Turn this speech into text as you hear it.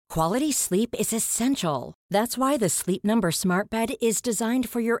Quality sleep is essential. That's why the Sleep Number Smart Bed is designed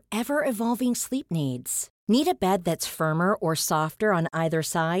for your ever-evolving sleep needs. Need a bed that's firmer or softer on either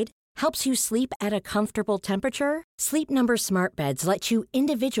side? Helps you sleep at a comfortable temperature? Sleep Number Smart Beds let you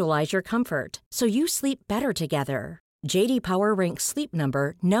individualize your comfort, so you sleep better together. J.D. Power ranks Sleep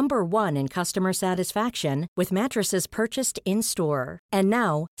Number number 1 in customer satisfaction with mattresses purchased in-store. And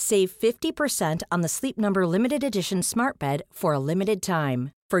now, save 50% on the Sleep Number Limited Edition Smart Bed for a limited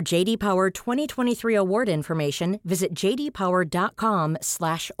time. For J.D. Power 2023 award information, visit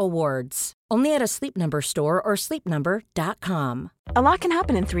jdpower.com/awards. Only at a Sleep Number store or sleepnumber.com. A lot can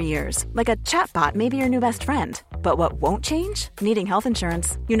happen in 3 years, like a chatbot may be your new best friend. But what won't change? Needing health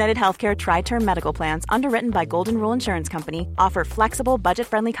insurance. United Healthcare Tri-Term Medical Plans, underwritten by Golden Rule Insurance Company, offer flexible,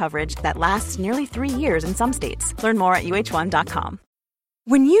 budget-friendly coverage that lasts nearly 3 years in some states. Learn more at uh1.com.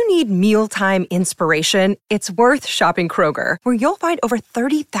 When you need mealtime inspiration, it's worth shopping Kroger, where you'll find over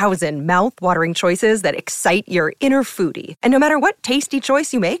 30,000 mouth-watering choices that excite your inner foodie. And no matter what tasty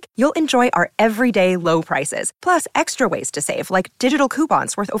choice you make, you'll enjoy our everyday low prices, plus extra ways to save, like digital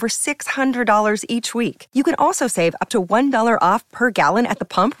coupons worth over $600 each week. You can also save up to $1 off per gallon at the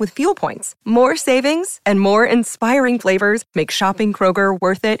pump with fuel points. More savings and more inspiring flavors make shopping Kroger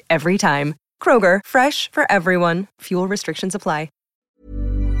worth it every time. Kroger, fresh for everyone. Fuel restrictions apply.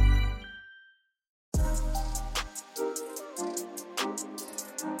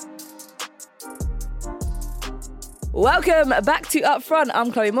 Welcome back to Up Front.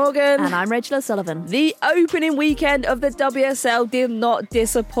 I'm Chloe Morgan. And I'm Rachel O'Sullivan. The opening weekend of the WSL did not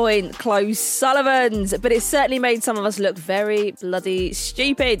disappoint Chloe Sullivan's, but it certainly made some of us look very bloody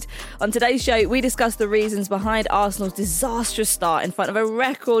stupid. On today's show, we discuss the reasons behind Arsenal's disastrous start in front of a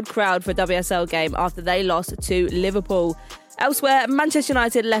record crowd for a WSL game after they lost to Liverpool. Elsewhere, Manchester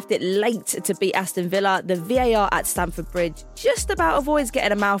United left it late to beat Aston Villa. The VAR at Stamford Bridge just about avoids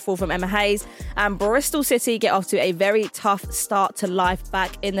getting a mouthful from Emma Hayes. And Bristol City get off to a very tough start to life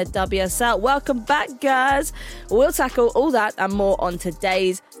back in the WSL. Welcome back, guys. We'll tackle all that and more on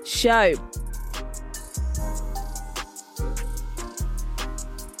today's show.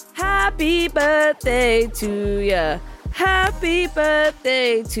 Happy birthday to ya. Happy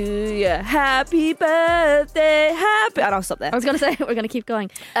birthday to you. Happy birthday. Happy. And I'll stop there. I was going to say, we're going to keep going.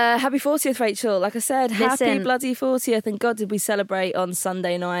 Happy 40th, Rachel. Like I said, happy bloody 40th. And God, did we celebrate on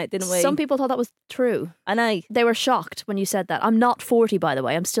Sunday night, didn't we? Some people thought that was true. I know. They were shocked when you said that. I'm not 40, by the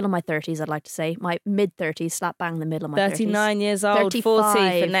way. I'm still in my 30s, I'd like to say. My mid-30s, slap bang in the middle of my 39 30s. years old, 35,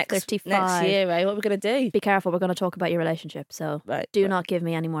 40 for next 35. year, eh? What are we going to do? Be careful, we're going to talk about your relationship, so do not give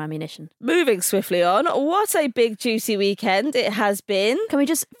me any more ammunition. Moving swiftly on, what a big, juicy weekend it has been. Can we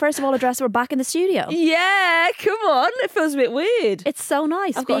just, first of all, address we're back in the studio? Yeah, come on. It feels a bit weird. It's so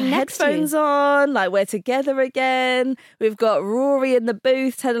nice. I've got headphones on, like we're together again. We've got Rory in the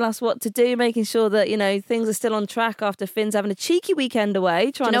booth telling us what to do, making sure that, you know, things are still on track after Finn's having a cheeky weekend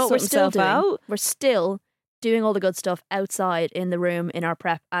away, trying to sort himself out. We're still doing all the good stuff outside in the room in our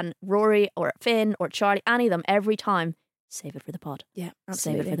prep, and Rory or Finn or Charlie, any of them, every time, save it for the pod. Yeah,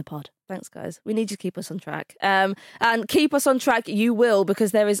 absolutely. Save it for the pod. Thanks, guys. We need you to keep us on track. And keep us on track you will,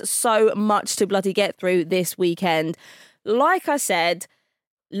 because there is so much to bloody get through this weekend. Like I said,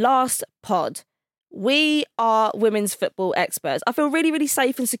 last pod, we are women's football experts. I feel really, really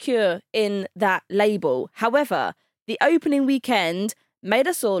safe and secure in that label. However, the opening weekend made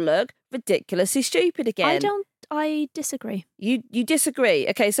us all look ridiculously stupid again. I disagree. You disagree?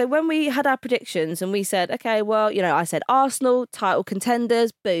 Okay, so when we had our predictions and we said, okay, well, you know, I said Arsenal, title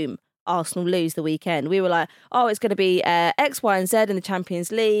contenders, boom, Arsenal lose the weekend. We were like, oh, it's going to be X, Y and Z in the Champions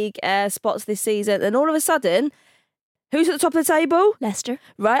League spots this season. And all of a sudden, who's at the top of the table? Leicester.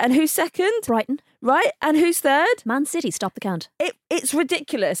 Right, and who's second? Brighton. Right, and who's third? Man City, stop the count. It's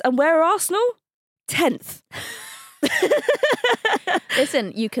ridiculous. And where are Arsenal? 10th.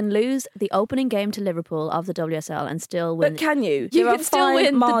 Listen, you can lose the opening game to Liverpool of the WSL and still win. But can you? You can still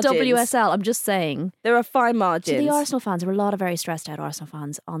win the WSL. I'm just saying. There are fine margins. To the Arsenal fans, there were a lot of very stressed out Arsenal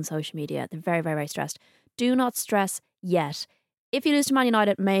fans on social media. They're very, very, very stressed. Do not stress yet. If you lose to Man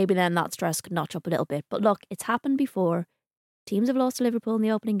United, maybe then that stress could notch up a little bit. But look, it's happened before. Teams have lost to Liverpool in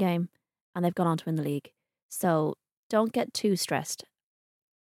the opening game and they've gone on to win the league. So don't get too stressed.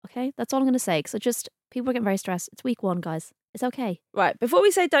 Okay? That's all I'm going to say. Because people are getting very stressed. It's week one, guys. It's okay. Right, before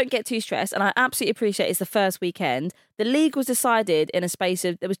we say don't get too stressed, and I absolutely appreciate it's the first weekend, the league was decided in a space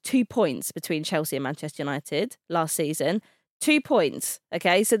of, there was 2 points between Chelsea and Manchester United last season. 2 points,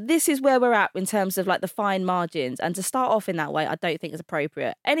 okay? So this is where we're at in terms of like the fine margins, and to start off in that way, I don't think it's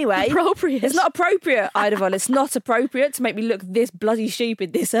appropriate. Anyway, it's not appropriate, Idavon. It's not appropriate to make me look this bloody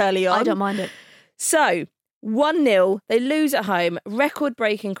stupid this early on. I don't mind it. So, 1-0, they lose at home,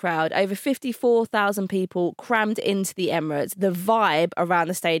 record-breaking crowd, over 54,000 people crammed into the Emirates. The vibe around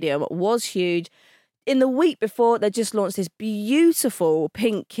the stadium was huge. In the week before, they just launched this beautiful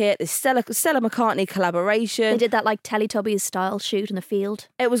pink kit, this Stella McCartney collaboration. They did that like Teletubbies style shoot in the field.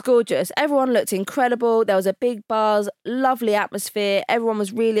 It was gorgeous. Everyone looked incredible. There was a big buzz, lovely atmosphere. Everyone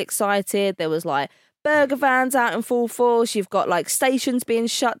was really excited. There was like burger vans out in full force. You've got like stations being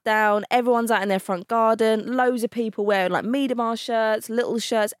shut down. Everyone's out in their front garden. Loads of people wearing like Miedemar shirts, little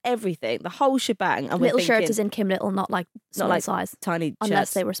shirts, everything. The whole shebang. And Little shirts as in Kim Little, not like small like size. Tiny Unless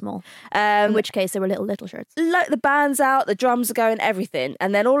shirts. they were small. In which case they were little shirts. The band's out, the drums are going, everything.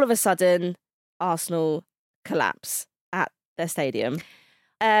 And then all of a sudden, Arsenal collapse at their stadium.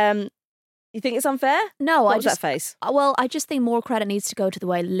 You think it's unfair? No, What was that face? Well, I just think more credit needs to go to the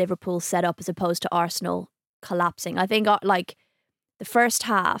way Liverpool set up as opposed to Arsenal collapsing. I think like the first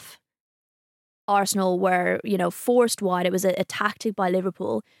half, Arsenal were, forced wide. It was a tactic by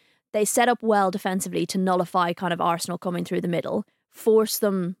Liverpool. They set up well defensively to nullify kind of Arsenal coming through the middle, force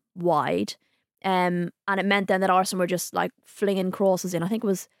them wide. And it meant then that Arsenal were just like flinging crosses in. I think it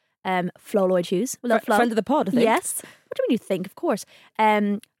was Flo Lloyd-Hughes. Friend of the pod, I think. Yes. What do you think? Of course.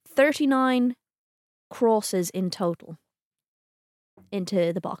 39 crosses in total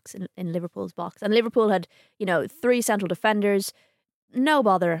into the box, in Liverpool's box. And Liverpool had, 3 central defenders, no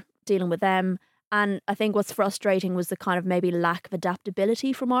bother dealing with them. And I think what's frustrating was the kind of maybe lack of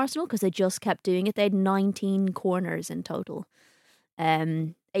adaptability from Arsenal because they just kept doing it. They had 19 corners in total,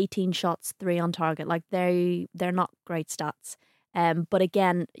 18 shots, 3 on target. Like they're not great stats. But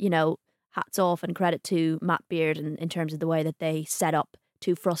again, hats off and credit to Matt Beard in terms of the way that they set up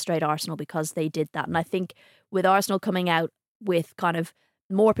to frustrate Arsenal because they did that. And I think with Arsenal coming out with kind of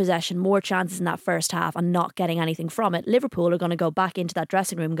more possession, more chances in that first half and not getting anything from it, Liverpool are going to go back into that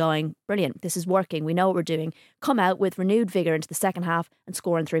dressing room going, brilliant, this is working, we know what we're doing. Come out with renewed vigour into the second half and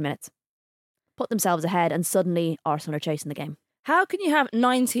score in 3 minutes. Put themselves ahead and suddenly Arsenal are chasing the game. How can you have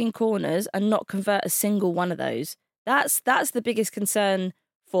 19 corners and not convert a single one of those? That's the biggest concern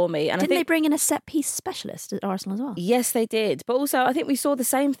for me. And Didn't they bring in a set piece specialist at Arsenal as well? Yes, they did. But also, I think we saw the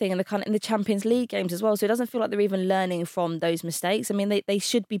same thing in the Champions League games as well. So it doesn't feel like they're even learning from those mistakes. I mean, they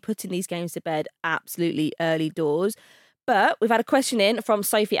should be putting these games to bed absolutely early doors. But we've had a question in from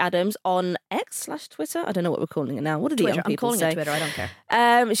Sophie Adams on X/Twitter. I don't know what we're calling it now. What do the young people I'm calling say? it Twitter. I don't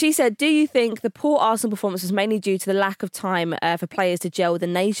care. She said, "Do you think the poor Arsenal performance was mainly due to the lack of time for players to gel with the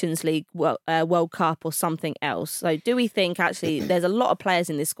Nations League World Cup or something else? So, do we think actually there's a lot of players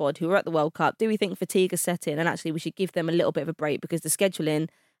in this squad who are at the World Cup? Do we think fatigue has set in, and actually we should give them a little bit of a break because the scheduling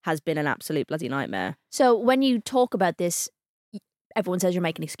has been an absolute bloody nightmare?" So when you talk about this, everyone says you're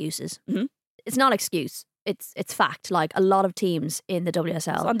making excuses. Mm-hmm. It's not an excuse. It's fact. Like a lot of teams in the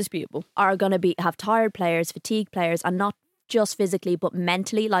WSL, It's undisputable, are going to have tired players, fatigued players, and not just physically but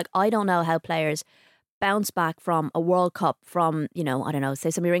mentally. Like I don't know how players bounce back from a World Cup, from I don't know,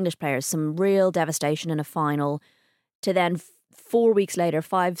 say some of your English players, some real devastation in a final, to then 4 weeks later,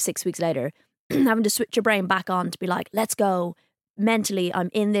 5-6 weeks later, having to switch your brain back on to be like, let's go. Mentally,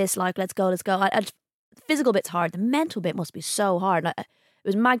 I'm in this. Like, let's go. The physical bit's hard. The mental bit must be so hard. It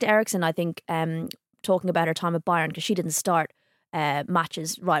was Magda Eriksson, I think, talking about her time at Bayern, because she didn't start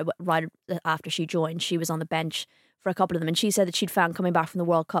matches right after she joined. She was on the bench for a couple of them, and she said that she'd found coming back from the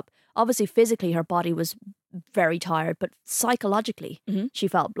World Cup, obviously physically her body was very tired, but psychologically she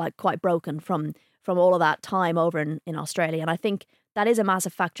felt like quite broken from all of that time over in Australia. And I think that is a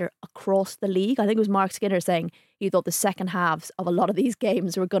massive factor across the league. I think it was Mark Skinner saying he thought the second halves of a lot of these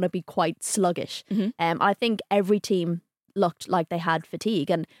games were going to be quite sluggish. I think every team looked like they had fatigue,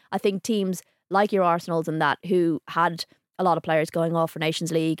 and I think teams like your Arsenals and that, who had a lot of players going off for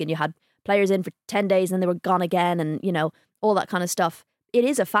Nations League, and you had players in for 10 days and they were gone again, and all that kind of stuff. It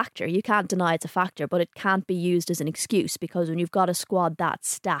is a factor. You can't deny it's a factor, but it can't be used as an excuse, because when you've got a squad that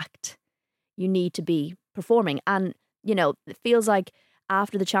stacked, you need to be performing. And it feels like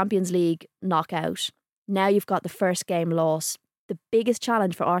after the Champions League knockout, now you've got the first game loss. The biggest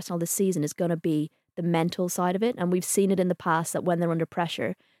challenge for Arsenal this season is going to be the mental side of it, and we've seen it in the past that when they're under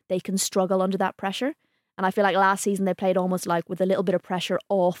pressure, they can struggle under that pressure. And I feel like last season they played almost like with a little bit of pressure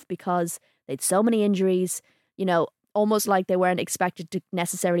off, because they'd so many injuries, almost like they weren't expected to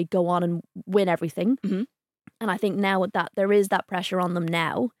necessarily go on and win everything. And I think now with that, there is that pressure on them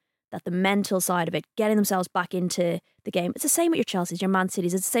now, that the mental side of it, getting themselves back into the game. It's the same with your Chelseas, your Man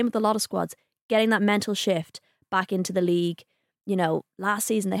Cities. It's the same with a lot of squads, getting that mental shift back into the league. Last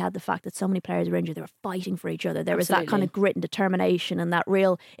season they had the fact that so many players were injured. They were fighting for each other. There was that kind of grit and determination, and that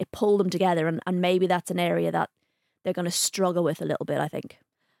it pulled them together. And maybe that's an area that they're going to struggle with a little bit, I think.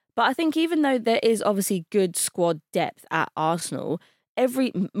 But I think even though there is obviously good squad depth at Arsenal,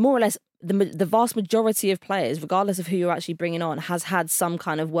 more or less the vast majority of players, regardless of who you're actually bringing on, has had some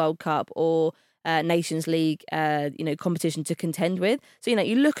kind of World Cup or Nations League, competition to contend with. So,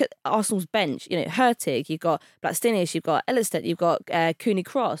 you look at Arsenal's bench, Hurtig, you've got Blackstenius, you've got Leicester, you've got Cooney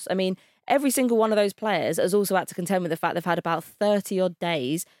Cross. I mean, every single one of those players has also had to contend with the fact they've had about 30 odd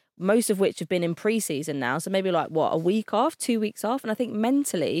days, most of which have been in pre-season now. So maybe a week off, 2 weeks off. And I think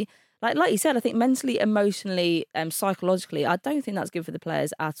mentally, like you said, I think mentally, emotionally, psychologically, I don't think that's good for the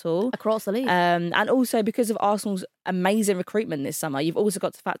players at all. Across the league. And also because of Arsenal's amazing recruitment this summer, you've also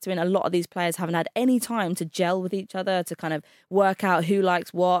got to factor in a lot of these players haven't had any time to gel with each other, to kind of work out who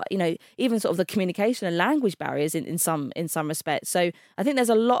likes what, even sort of the communication and language barriers in some respects. So I think there's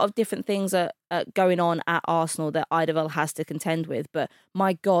a lot of different things going on at Arsenal that Eidevall has to contend with. But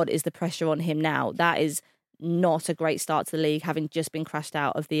my God, is the pressure on him now. That is not a great start to the league, having just been crashed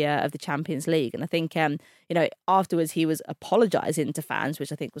out of the Champions League. And I think afterwards he was apologising to fans,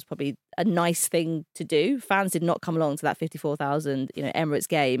 which I think was probably a nice thing to do. Fans did not come along to that 54,000 Emirates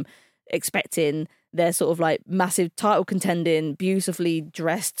game expecting their sort of massive title contending, beautifully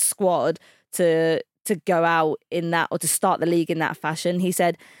dressed squad to go out in that, or to start the league in that fashion. He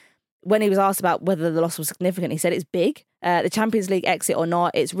said, when he was asked about whether the loss was significant, he said it's big. The Champions League exit or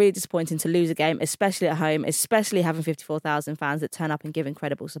not, it's really disappointing to lose a game, especially at home, especially having 54,000 fans that turn up and give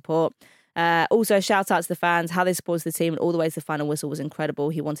incredible support. Also, a shout out to the fans, how they supported the team all the way to the final whistle was incredible.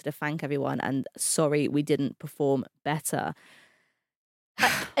 He wanted to thank everyone and sorry we didn't perform better.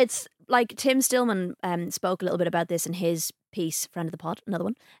 It's like Tim Stillman spoke a little bit about this in his piece, friend of the pod, another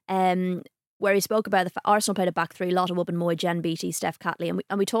one, where he spoke about the Arsenal played a back three, Lotta Wubben Moy, Jen Beattie, Steph Catley,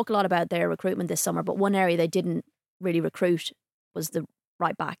 and we talk a lot about their recruitment this summer, but one area they didn't really recruit was the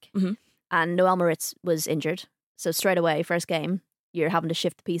right back. Mm-hmm. And Noel Moritz was injured, so straight away, first game, you're having to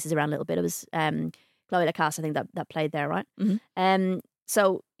shift the pieces around a little bit. It was Chloe Lacasse, I think, that played there, right? Mm-hmm.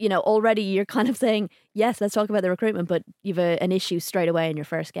 So, already you're kind of saying, yes, let's talk about the recruitment, but you've an issue straight away in your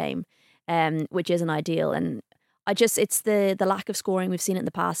first game, which isn't ideal. And it's the lack of scoring. We've seen it in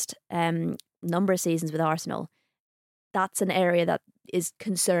the past number of seasons with Arsenal. That's an area that is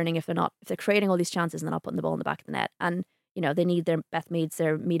concerning if they're creating all these chances and they're not putting the ball in the back of the net. And, they need their Beth Meads,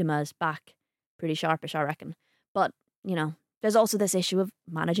 their Miedema's back pretty sharpish, I reckon. But, there's also this issue of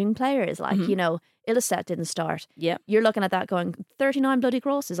managing players. Illicet didn't start. Yeah. You're looking at that going, 39 bloody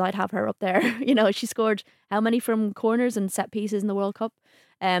crosses, I'd have her up there. She scored how many from corners and set pieces in the World Cup?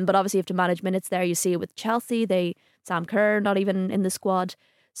 But obviously you have to manage minutes there. You see it with Chelsea, Sam Kerr not even in the squad.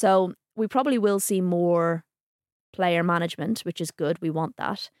 So we probably will see more player management, which is good. We want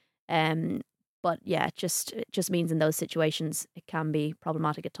that. But yeah, it just means in those situations it can be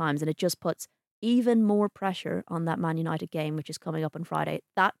problematic at times, and it just puts even more pressure on that Man United game, which is coming up on Friday.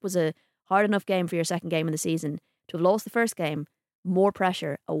 That was a hard enough game for your second game in the season. To have lost the first game, more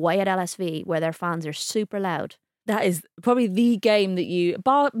pressure away at LSV, where their fans are super loud. That is probably the game that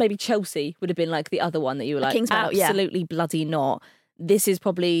bar maybe Chelsea would have been like the other one that you were like, absolutely bloody not. This is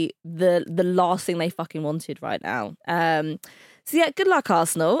probably the last thing they fucking wanted right now. So yeah, good luck,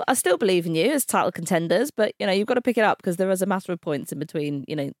 Arsenal. I still believe in you as title contenders, but you've got to pick it up because there is a matter of points in between,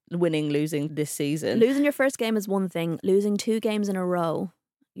 winning, losing this season. Losing your first game is one thing. Losing 2 games in a row,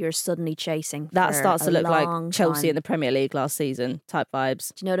 you're suddenly chasing. That starts to look like Chelsea time. in the Premier League last season type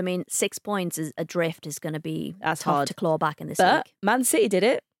vibes. Do you know what I mean? 6 points is adrift is going to be tough hard to claw back in this league. But Man City did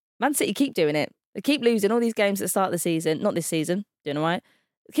it. Man City keep doing it. They keep losing all these games at the start of the season. Not this season, doing all right.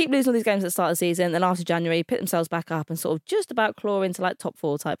 Keep losing all these games at the start of the season, then after January, pick themselves back up and sort of just about claw into top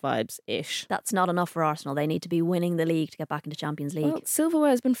 4 type vibes-ish. That's not enough for Arsenal. They need to be winning the league to get back into Champions League. Well,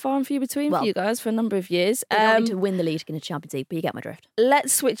 silverware has been far and few between for you guys for a number of years. They don't need to win the league to get into Champions League, but you get my drift.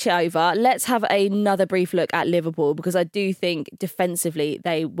 Let's switch it over. Let's have another brief look at Liverpool, because I do think defensively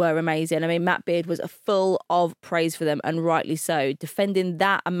they were amazing. I mean, Matt Beard was full of praise for them, and rightly so. Defending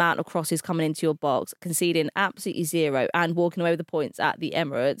that amount of crosses coming into your box, conceding absolutely 0 and walking away with the points at the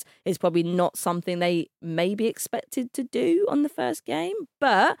Emirates is probably not something they maybe expected to do on the first game.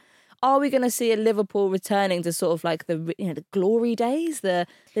 But are we going to see a Liverpool returning to sort of the glory days, the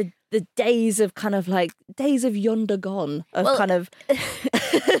days of days of yonder gone of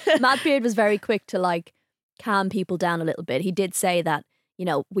Matt Beard was very quick to calm people down a little bit. He did say that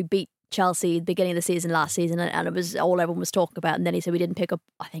we beat Chelsea at the beginning of the season last season, and it was all everyone was talking about. And then he said we didn't pick up,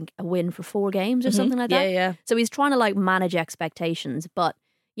 I think, a win for 4 games or something like that. Yeah. So he's trying to manage expectations, but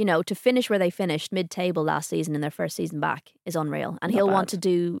to finish where they finished mid-table last season in their first season back is unreal, and he'll want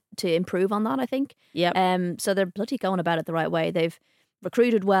to improve on that, I think. Yeah. So they're bloody going about it the right way. They've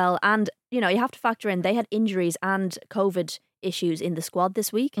recruited well, and you have to factor in they had injuries and COVID issues in the squad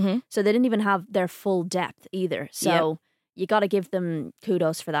this week. Mm-hmm. So they didn't even have their full depth either. So you got to give them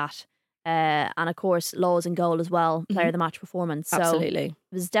kudos for that. And of course, Laws in goal as well, player of the match performance. So Absolutely. it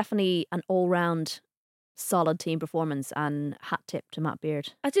was definitely an all-round solid team performance, and hat tip to Matt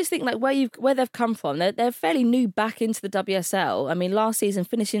Beard. I just think like where they've come from, they're fairly new back into the WSL. I mean, last season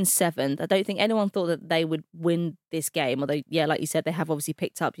finishing 7th, I don't think anyone thought that they would win this game. Although, yeah, like you said, they have obviously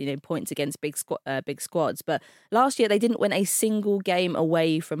picked up points against big squads. But last year they didn't win a single game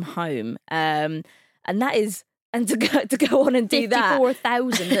away from home, and that is. And to go on and do that,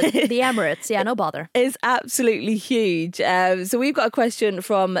 54,000 at the Emirates, yeah, no bother. Is absolutely huge. So we've got a question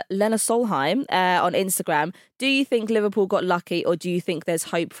from Lena Solheim on Instagram. Do you think Liverpool got lucky, or do you think there's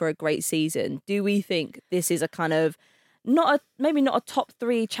hope for a great season? Do we think this is a kind of maybe not a top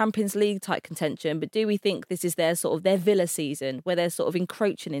 3 Champions League type contention, but do we think this is their sort of their Villa season, where they're sort of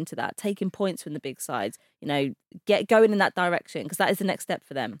encroaching into that, taking points from the big sides, get going in that direction, because that is the next step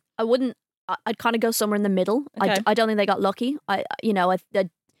for them? I'd kind of go somewhere in the middle. Okay. I don't think they got lucky.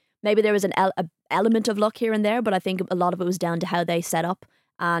 Maybe there was an element of luck here and there, but I think a lot of it was down to how they set up,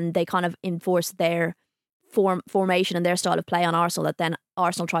 and they kind of enforced their formation and their style of play on Arsenal that then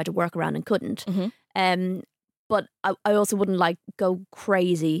Arsenal tried to work around and couldn't. Mm-hmm. But I also wouldn't go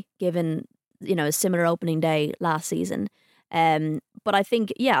crazy given a similar opening day last season. But I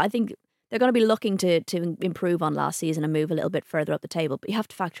think they're going to be looking to improve on last season and move a little bit further up the table. But you have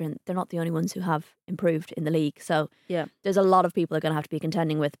to factor in they're not the only ones who have improved in the league. So there's a lot of people they're going to have to be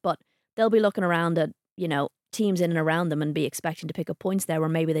contending with. But they'll be looking around at, teams in and around them and be expecting to pick up points there where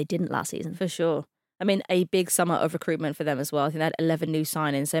maybe they didn't last season. For sure. I mean, a big summer of recruitment for them as well. I think they had 11 new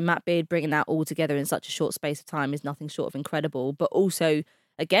signings. So Matt Beard bringing that all together in such a short space of time is nothing short of incredible. But also,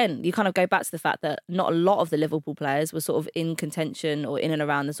 again, you kind of go back to the fact that not a lot of the Liverpool players were sort of in contention or in and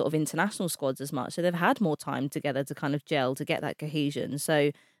around the sort of international squads as much. So they've had more time together to kind of gel, to get that cohesion. So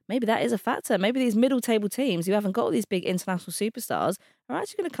maybe that is a factor. Maybe these middle table teams who haven't got all these big international superstars are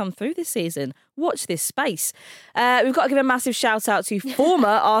actually going to come through this season. Watch this space. We've got to give a massive shout out to former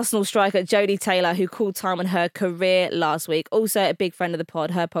Arsenal striker Jodie Taylor, who called time on her career last week. Also a big friend of the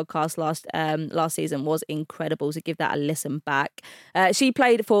pod. Her podcast last season was incredible, so give that a listen back. She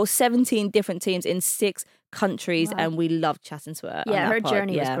played for 17 different teams in 6 countries, and we loved chatting to her. Yeah, her pod.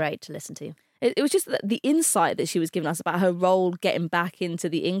 journey was great to listen to. It was just the insight that she was giving us about her role getting back into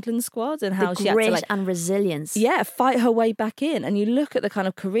the England squad and how she had to and resilience. Yeah, fight her way back in. And you look at the kind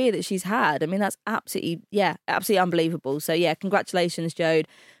of career that she's had. I mean, that's absolutely unbelievable. So yeah, congratulations, Jode.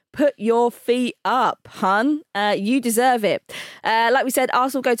 Put your feet up, hun. You deserve it. Like we said,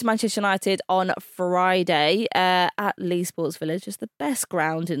 Arsenal go to Manchester United on Friday at Leigh Sports Village, just the best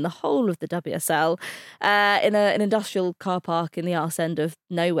ground in the whole of the WSL, in an industrial car park in the arse end of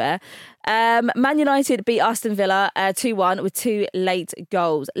nowhere. Man United beat Aston Villa 2-1 with 2 late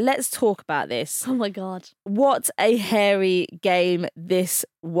goals. Let's talk about this. Oh my God. What a hairy game this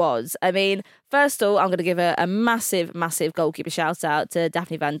was. I mean, first of all, I'm going to give a massive, massive goalkeeper shout out to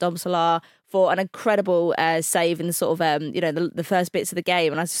Daphne Van Domselaar for an incredible save in the sort of, the first bits of the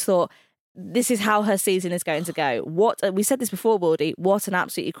game. And I just thought, this is how her season is going to go. We said this before, Baldy, what an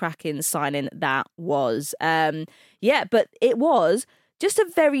absolutely cracking signing that was. But it was just a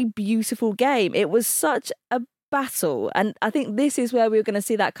very beautiful game. It was such a battle. And I think this is where we were going to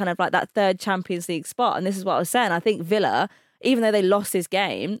see that kind of like that third Champions League spot. And this is what I was saying. I think Villa, even though they lost this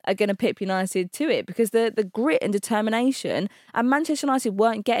game, are going to pip United to it because the grit and determination, and Manchester United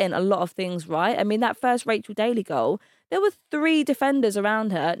weren't getting a lot of things right. I mean, that first Rachel Daly goal, there were 3 defenders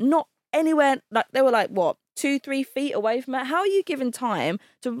around her, not anywhere, like they were like, 2-3 feet away from her. How are you giving time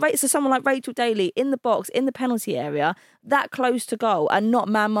to someone like Rachel Daly in the box, in the penalty area, that close to goal and not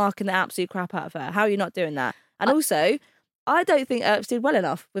man marking the absolute crap out of her? How are you not doing that? And also, I don't think Earps did well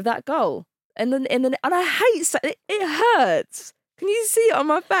enough with that goal. And I hate it hurts. Can you see it on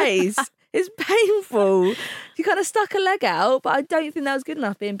my face? It's painful. She kind of stuck a leg out, but I don't think that was good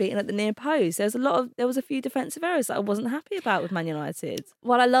enough being beaten at the near post. There was a few defensive errors that I wasn't happy about with Man United.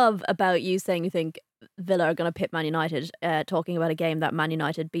 What I love about you saying you think Villa are going to pit Man United, talking about a game that Man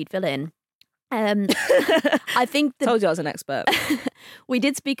United beat Villa in. I think Told you I was an expert. We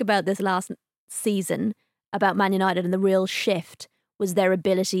did speak about this last season about Man United, and the real shift was their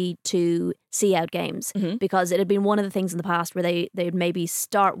ability to see out games, because it had been one of the things in the past where they would maybe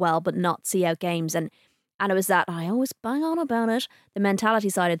start well but not see out games, and it was that, I always bang on about it, the mentality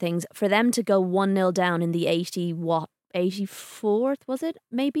side of things. For them to go 1-0 down in the 84th, was it,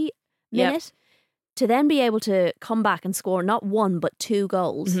 maybe, minute, to then be able to come back and score not 1 but 2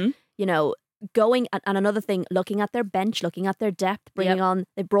 goals, and another thing, looking at their bench, looking at their depth,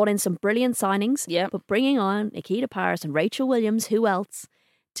 they brought in some brilliant signings, but bringing on Nikita Parris and Rachel Williams, who else,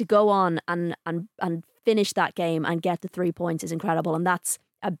 to go on and finish that game and get the 3 points is incredible. And that's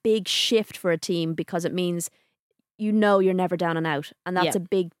a big shift for a team because it means you're never down and out. And that's a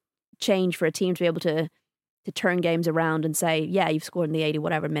big change for a team to be able to turn games around and say, yeah, you've scored in the 80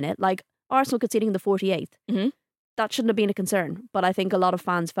 whatever minute. Like Arsenal conceding in the 48th. Mm-hmm. That shouldn't have been a concern. But I think a lot of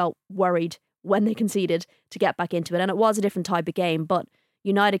fans felt worried when they conceded to get back into it. And it was a different type of game. But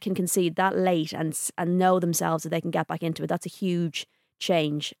United can concede that late and know themselves that they can get back into it. That's a huge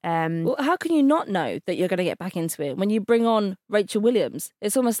change. Well, how can you not know that you're going to get back into it when you bring on Rachel Williams?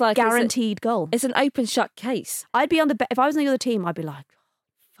 It's almost like guaranteed goal. It's an open shut case. I'd be on if I was on the other team, I'd be like,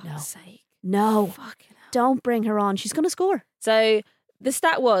 for fuck's sake. No, fucking hell. Don't bring her on. She's going to score. So the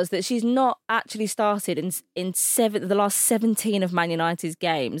stat was that she's not actually started in the last 17 of Man United's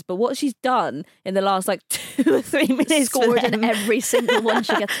games, but what she's done in the last 2 or 3 minutes scored in every single one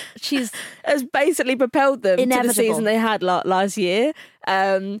she gets. She's has basically propelled them inevitable. To the season they had last year.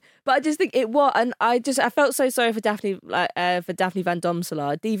 But I just think it was, and I felt so sorry for Daphne Van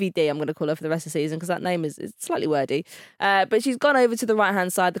Domselaar, DVD. I'm going to call her for the rest of the season because that name is slightly wordy. But she's gone over to the right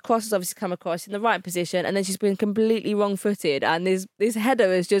hand side. The cross has obviously come across in the right position, and then she's been completely wrong footed, and this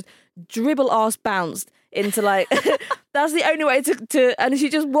header is just dribble arse bounced into that's the only way to and she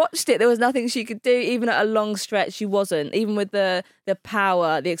just watched it. There was nothing she could do, even at a long stretch. She wasn't, even with the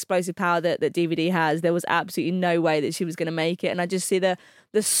power, the explosive power that DVD has, there was absolutely no way that she was going to make it. And I just see the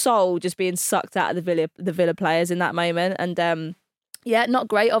soul just being sucked out of the Villa players in that moment. And not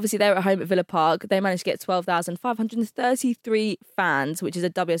great. Obviously, they were at home at Villa Park. They managed to get 12,533 fans, which is a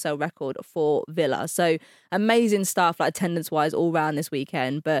WSL record for Villa. So amazing stuff, attendance-wise, all round this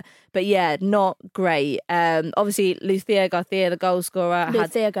weekend. But yeah, not great. Obviously, Lucia Garcia, the goal scorer,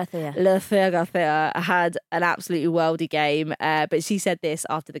 Garcia had an absolutely worldy game. But she said this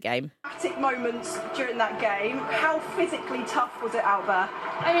after the game. Dramatic moments during that game. How physically tough was it out there?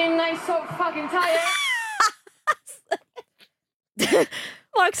 I mean, I'm so fucking tired.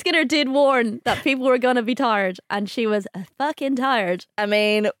 Mark Skinner did warn that people were going to be tired, and she was fucking tired. I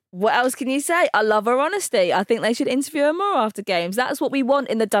mean, what else can you say? I love her honesty. I think they should interview her more after games. That's what we want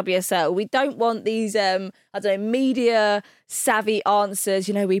in the WSL. We don't want these, media savvy answers.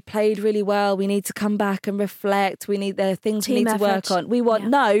 We played really well. We need to come back and reflect. There are things we need to work on. We want,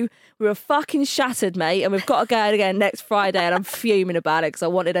 no, we were fucking shattered, mate, and we've got to go out again next Friday, and I'm fuming about it because I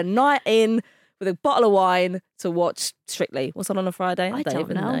wanted a night in with a bottle of wine to watch Strictly. What's on a Friday? I don't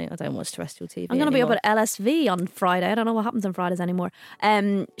even know. I don't watch terrestrial TV I'm going to be up at LSV on Friday. I don't know what happens on Fridays anymore.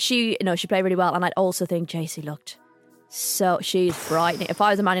 She played really well, and I also think JC looked she's frightening. If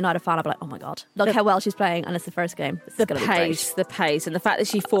I was a Man United fan, I'd be like, oh my God, look how well she's playing, and it's the first game. The pace, and the fact that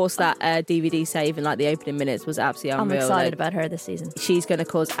she forced that DVD save in the opening minutes was absolutely unreal. I'm excited about her this season. She's going to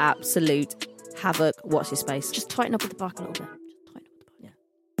cause absolute havoc. Watch this space. Just tighten up at the back a little bit.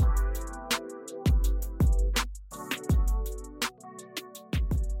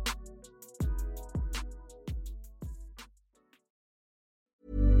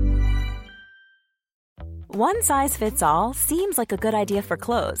 One size fits all seems like a good idea for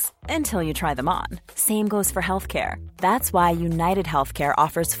clothes until you try them on. Same goes for healthcare. That's why United Healthcare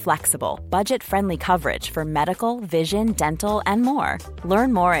offers flexible, budget-friendly coverage for medical, vision, dental, and more.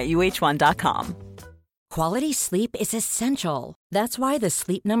 Learn more at uh1.com. Quality sleep is essential. That's why the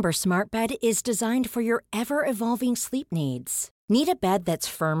Sleep Number Smart Bed is designed for your ever-evolving sleep needs. Need a bed that's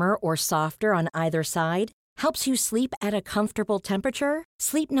firmer or softer on either side? Helps you sleep at a comfortable temperature?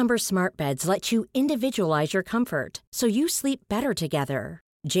 Sleep Number Smart Beds let you individualize your comfort so you sleep better together.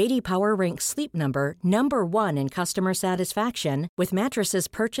 J.D. Power ranks Sleep Number number 1 in customer satisfaction with mattresses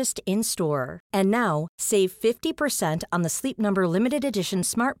purchased in-store. And now, save 50% on the Sleep Number Limited Edition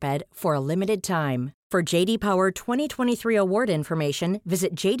Smart Bed for a limited time. For J.D. Power 2023 award information,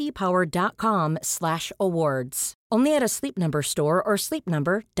 visit jdpower.com/awards. Only at a Sleep Number store or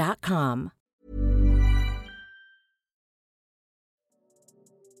sleepnumber.com.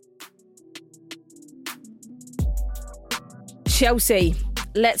 Chelsea,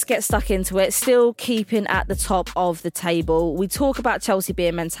 let's get stuck into it. Still keeping at the top of the table. We talk about Chelsea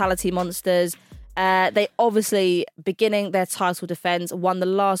being mentality monsters. They obviously, beginning their title defence, won the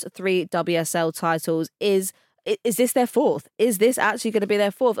last 3 WSL titles. Is this their fourth? Is this actually going to be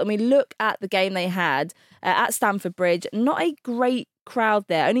their fourth? I mean, look at the game they had at Stamford Bridge. Not a great crowd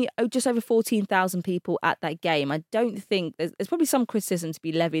there. Only just over 14,000 people at that game. I don't think there's probably some criticism to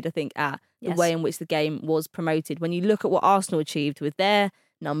be levied, I think, at the way in which the game was promoted. When you look at what Arsenal achieved with their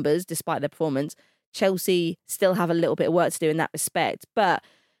numbers, despite their performance, Chelsea still have a little bit of work to do in that respect. But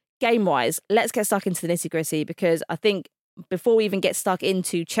game-wise, let's get stuck into the nitty-gritty, because I think before we even get stuck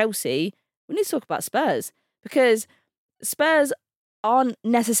into Chelsea, we need to talk about Spurs, because Spurs aren't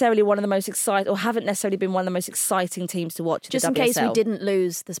necessarily one of the most exciting, or haven't necessarily been one of the most exciting teams to watch in Just the in WSL. case we didn't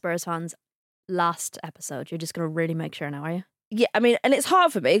lose the Spurs fans last episode, you're just going to really make sure now, are you? Yeah, I mean, and it's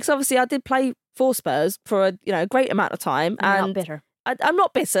hard for me because obviously I did play for Spurs for a great amount of time, You're and not bitter. I'm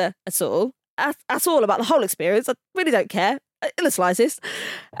not bitter at all about the whole experience. I really don't care in the slightest.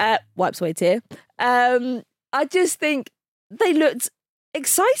 Wipes away tear. I just think they looked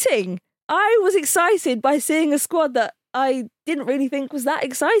exciting. I was excited by seeing a squad that I didn't really think was that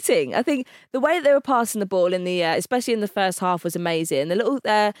exciting. I think the way that they were passing the ball in the, especially in the first half, was amazing. The little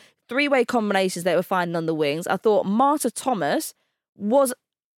three-way combinations they were finding on the wings. I thought Marta Thomas was,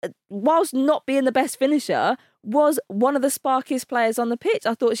 whilst not being the best finisher, was one of the sparkiest players on the pitch.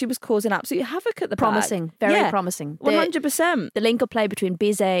 I thought she was causing absolute havoc at the Promising, back. very promising. 100%. The link-up play between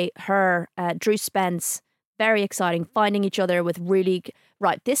Bizet, her, Drew Spence, very exciting. Finding each other with really...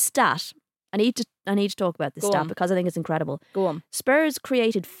 Right, this stat... I need to talk about this stat because I think it's incredible. Go on. Spurs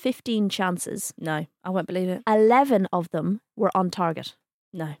created 15 chances. No, I won't believe it. 11 of them were on target.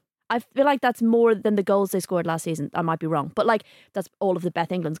 No. I feel like that's more than the goals they scored last season. I might be wrong, but like that's all of the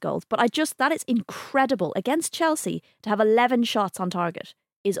Beth England's goals. But that is incredible. Against Chelsea, to have 11 shots on target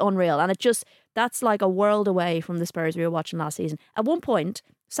is unreal. And that's like a world away from the Spurs we were watching last season. At one point,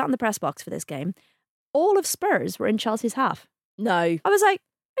 sat in the press box for this game, all of Spurs were in Chelsea's half. No. I was like,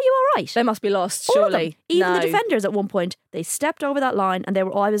 are you all right? They must be lost, All of them. surely. Even No. the defenders at one point, they stepped over that line and I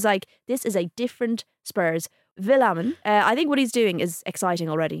was like, this is a different Spurs. Villaman, I think what he's doing is exciting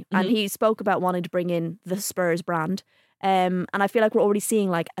already. And he spoke about wanting to bring in the Spurs brand. And I feel like we're already seeing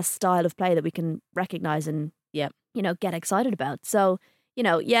like a style of play that we can recognise and, get excited about. So,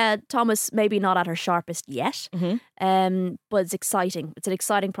 Thomas maybe not at her sharpest yet, but it's exciting. It's an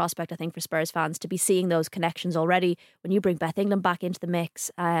exciting prospect, I think, for Spurs fans to be seeing those connections already. When you bring Beth England back into the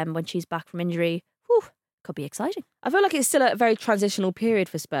mix, when she's back from injury, could be exciting. I feel like it's still a very transitional period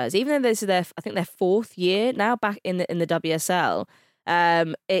for Spurs, even though this is their fourth year now back in the WSL.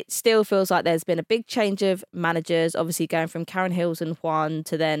 It still feels like there's been a big change of managers, obviously going from Karen Hills and Juan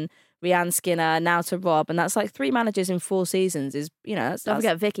to then Rianne Skinner, now to Rob, and that's like 3 managers in 4 seasons. Don't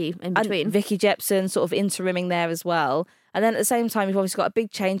forget Vicky in between. And Vicky Jepson sort of interiming there as well. And then at the same time, you've obviously got a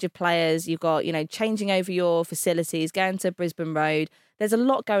big change of players. You've got, changing over your facilities, going to Brisbane Road. There's a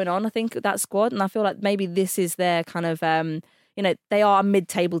lot going on, I think, with that squad. And I feel like maybe this is their kind of, they are a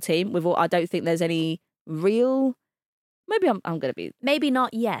mid-table team. I don't think there's any real... Maybe I'm going to be... Maybe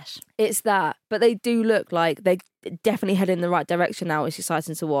not yet. It's that. But they do look like they definitely head in the right direction now. It's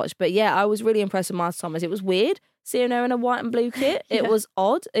exciting to watch. But yeah, I was really impressed with Martha Thomas. It was weird seeing her in a white and blue kit. It was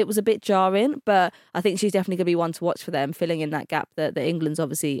odd. It was a bit jarring. But I think she's definitely going to be one to watch for them, filling in that gap that England's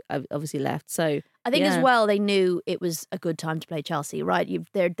obviously left. So I think as well they knew it was a good time to play Chelsea, right?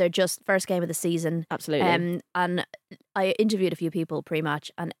 They're just first game of the season. Absolutely. And I interviewed a few people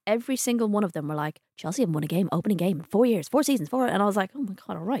pre-match and every single one of them were like, Chelsea haven't won a game, opening game in 4 years, 4 seasons, and I was like, oh my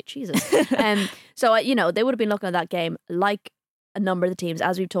God, all right, Jesus. So, they would have been looking at that game like a number of the teams,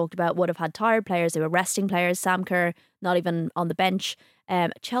 as we've talked about, would have had tired players. They were resting players. Sam Kerr, not even on the bench.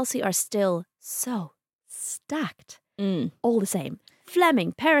 Chelsea are still so stacked. All the same.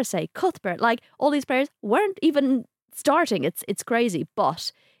 Fleming, Perisset, Cuthbert, like all these players weren't even starting. It's crazy,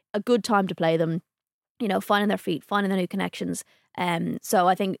 but a good time to play them, finding their feet, finding their new connections. So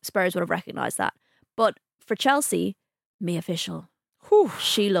I think Spurs would have recognised that. But for Chelsea, Mia Fishel,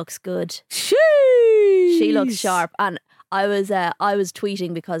 she looks good. She looks sharp. And I was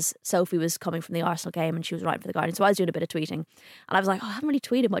tweeting because Sophie was coming from the Arsenal game and she was writing for The Guardian. So I was doing a bit of tweeting. And I was like, I haven't really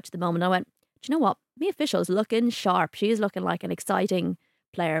tweeted much at the moment. And I went, do you know what? Mia Fishel's looking sharp. She is looking like an exciting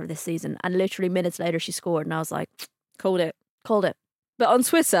player of this season. And literally minutes later she scored and I was like, Called it. But on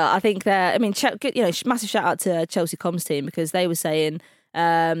Twitter, I think massive shout out to Chelsea comms team because they were saying,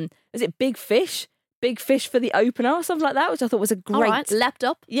 is it Big Fish? Big Fish for the opener or something like that, which I thought was a great... leapt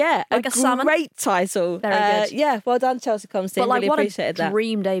up. Yeah, like a salmon. Great title. Very good. Yeah, well done, Chelsea comms team. But really appreciated what a that.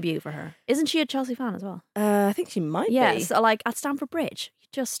 dream debut for her. Isn't she a Chelsea fan as well? I think she might be. Yeah, so like at Stamford Bridge,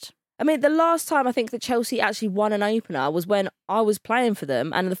 the last time I think that Chelsea actually won an opener was when I was playing for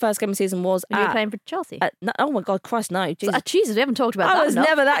them, and the first game of the season was you were playing for Chelsea? Oh my God, Christ, no. Jesus, we haven't talked about that I was enough.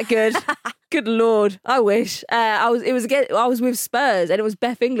 never that good. Good Lord, I wish. I was with Spurs, and it was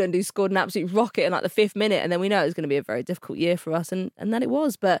Beth England who scored an absolute rocket in like the 5th minute, and then we know it was going to be a very difficult year for us, and then it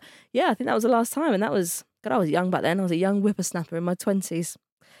was. But yeah, I think that was the last time, and that was... God, I was young back then. I was a young whippersnapper in my 20s.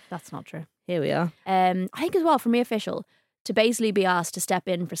 That's not true. Here we are. I think as well, for Mia Fishel, to basically be asked to step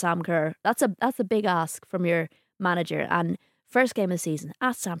in for Sam Kerr, that's a big ask from your manager. And First game of the season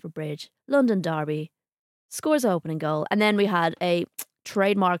at Stamford Bridge, London derby, scores opening goal, and then we had a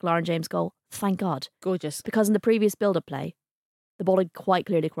trademark Lauren James goal. Thank God. Gorgeous. Because in the previous build-up play, the ball had quite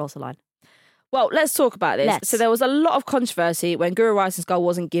clearly crossed the line. Well, let's talk about this. Let's. So there was a lot of controversy when Guro Rison's goal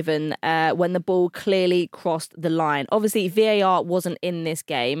wasn't given when the ball clearly crossed the line. Obviously, VAR wasn't in this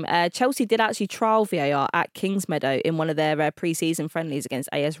game. Chelsea did actually trial VAR at Kingsmeadow in one of their pre-season friendlies against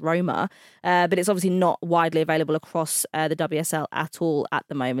AS Roma, but it's obviously not widely available across the WSL at all at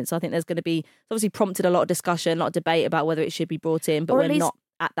the moment. So I think there's going to be, it's obviously prompted a lot of discussion, a lot of debate about whether it should be brought in, but Or at we're least not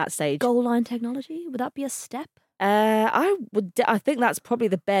at that stage. Goal line technology, would that be a step? I think that's probably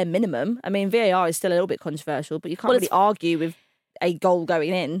the bare minimum. I mean, VAR is still a little bit controversial, but you can't really argue with a goal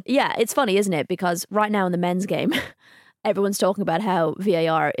going in. Yeah, it's funny, isn't it? Because right now in the men's game, everyone's talking about how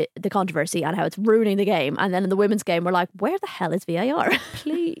VAR, the controversy, and how it's ruining the game. And then in the women's game, we're like, where the hell is VAR?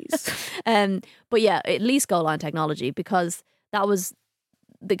 Please. But yeah, at least goal line technology, because that was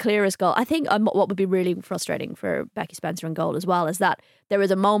the clearest goal. I think what would be really frustrating for Becky Spencer in goal as well is that there was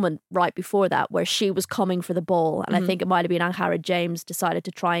a moment right before that where she was coming for the ball, and I think it might have been Angharad James decided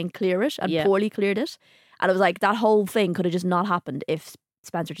to try and clear it and poorly cleared it. And it was like that whole thing could have just not happened if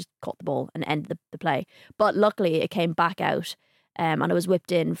Spencer just caught the ball and ended the play. But luckily it came back out and it was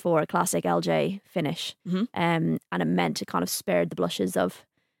whipped in for a classic LJ finish. And it meant it kind of spared the blushes of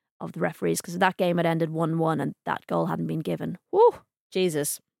the referees, because that game had ended 1-1 and that goal hadn't been given. Woo!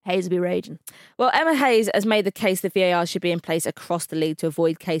 Jesus. Hayes would be raging. Well, Emma Hayes has made the case that VAR should be in place across the league to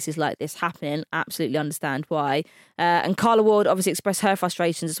avoid cases like this happening. Absolutely understand why. And Carla Ward obviously expressed her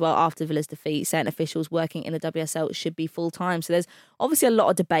frustrations as well after Villa's defeat, saying officials working in the WSL should be full-time. So there's obviously a lot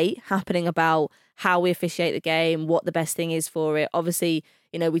of debate happening about how we officiate the game, what the best thing is for it. Obviously,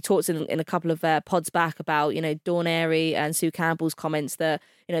 you know, we talked in a couple of pods back about, you know, Dawn Airy and Sue Campbell's comments that,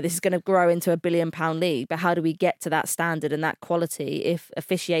 you know, this is going to grow into £1 billion league. But how do we get to that standard and that quality if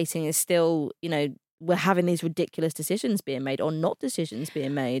officiating is still, you know, we're having these ridiculous decisions being made or not decisions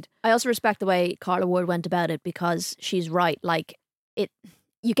being made? I also respect the way Carla Ward went about it, because she's right. Like,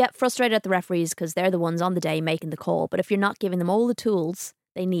 you get frustrated at the referees because they're the ones on the day making the call. But if you're not giving them all the tools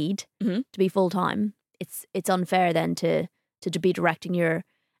they need to be full-time, it's unfair then to be directing your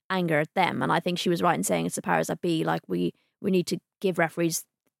anger at them. And I think she was right in saying it's the powers that be. Like, we need to give referees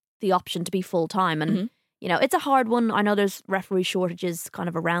the option to be full-time. And, you know, it's a hard one. I know there's referee shortages kind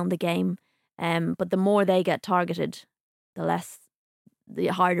of around the game. But the more they get targeted, the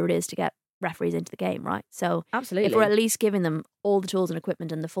harder it is to get referees into the game, right? So absolutely, if we're at least giving them all the tools and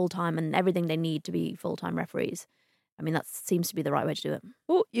equipment and the full-time and everything they need to be full-time referees, I mean, that seems to be the right way to do it.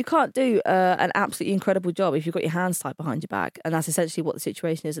 Well, you can't do an absolutely incredible job if you've got your hands tied behind your back. And that's essentially what the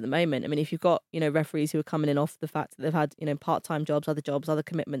situation is at the moment. I mean, if you've got, you know, referees who are coming in off the fact that they've had, you know, part-time jobs, other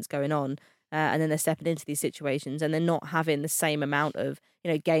commitments going on, and then they're stepping into these situations and they're not having the same amount of,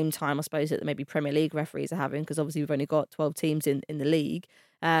 you know, game time, I suppose, that maybe Premier League referees are having, because obviously we've only got 12 teams in the league,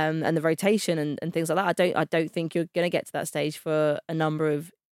 and the rotation and things like that. I don't think you're going to get to that stage for a number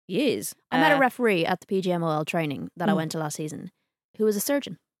of years. I met a referee at the PGMOL training that I went to last season who was a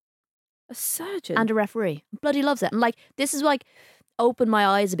surgeon. A surgeon? And a referee. Bloody loves it. And like, this is like opened my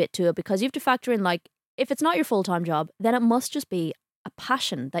eyes a bit to it, because you have to factor in, like, if it's not your full-time job, then it must just be a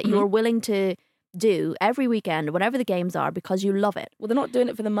passion that you are willing to do every weekend, whatever the games are, because you love it. Well, they're not doing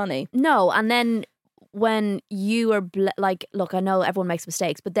it for the money. No, and then when you are like, look, I know everyone makes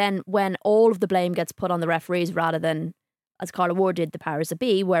mistakes, but then when all of the blame gets put on the referees rather than, as Carla Ward did, the powers that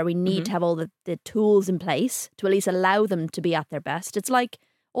be, where we need to have all the tools in place to at least allow them to be at their best. It's like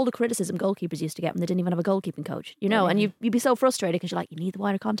all the criticism goalkeepers used to get when they didn't even have a goalkeeping coach, you know, and you'd be so frustrated because you're like, you need the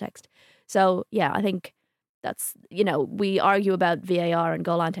wider context. So yeah, I think that's, you know, we argue about VAR and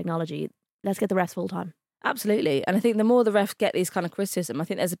goal line technology. Let's get the refs full time. Absolutely. And I think the more the refs get these kind of criticism, I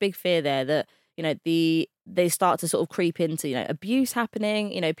think there's a big fear there that, you know, they start to sort of creep into, you know, abuse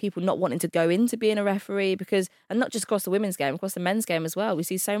happening, you know, people not wanting to go into being a referee, because, and not just across the women's game, across the men's game as well. We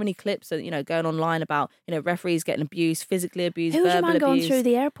see so many clips that, you know, going online about, you know, referees getting abused, phically abused, verbal abuse. Who was your man going through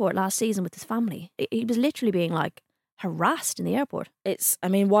the airport last season with his family? He was literally being like harassed in the airport. It's, I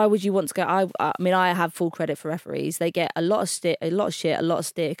mean, why would you want to go? I mean, I have full credit for referees. They get a lot of shit, a lot of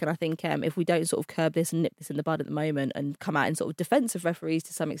stick. And I think if we don't sort of curb this and nip this in the bud at the moment and come out in sort of defence of referees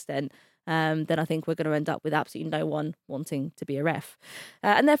to some extent, then I think we're going to end up with absolutely no one wanting to be a ref.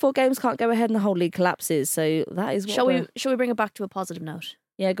 And therefore games can't go ahead and the whole league collapses. So that is what Shall we bring it back to a positive note?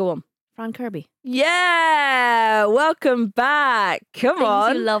 Yeah, go on. Fran Kirby. Yeah, welcome back. Come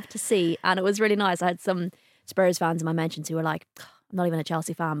on. Things you love to see. And it was really nice. I had some Spurs fans in my mentions who were like, I'm not even a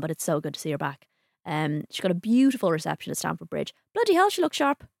Chelsea fan, but it's so good to see her back. She got a beautiful reception at Stamford Bridge. Bloody hell, she looked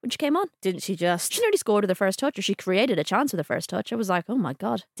sharp when she came on. Didn't she just? She nearly scored with her first touch, or she created a chance with her first touch. I was like, oh my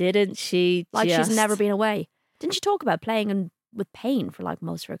God. Didn't she Like just? she's never been away. Didn't she talk about playing with pain for like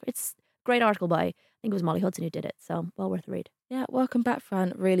most of her... It's a great article by, I think it was Molly Hudson who did it. So well worth a read. Yeah, welcome back,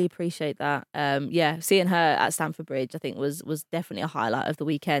 Fran. Really appreciate that. Seeing her at Stamford Bridge, I think was definitely a highlight of the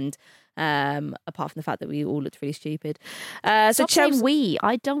weekend. Apart from the fact that we all looked really stupid. So Stop saying we.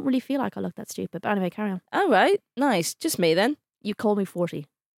 I don't really feel like I look that stupid. But anyway, carry on. All right, nice. Just me then. You call me 40.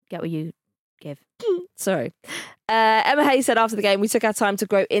 Get what you give. Sorry. Emma Hayes said after the game, we took our time to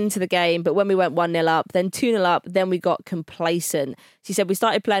grow into the game, but when we went 1-0 up, then 2-0 up, then we got complacent. She said we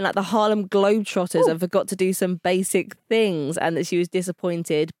started playing like the Harlem Globetrotters and forgot to do some basic things, and that she was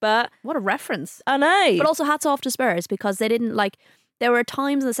disappointed. But what a reference. I know. But also hats off to Spurs, because they didn't like... There were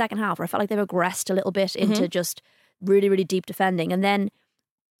times in the second half where I felt like they regressed a little bit into just really, really deep defending. And then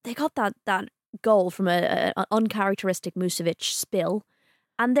they got that goal from an uncharacteristic Musovic spill.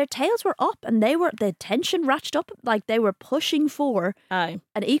 And their tails were up, and the tension ratcheted up, like they were pushing for an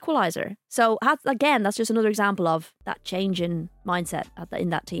equaliser. So again, that's just another example of that change in mindset in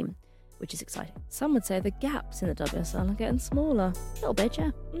that team, which is exciting. Some would say the gaps in the WSL are getting smaller. A little bit,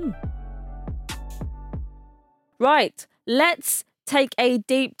 yeah. Right, let's take a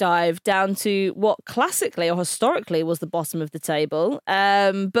deep dive down to what classically or historically was the bottom of the table.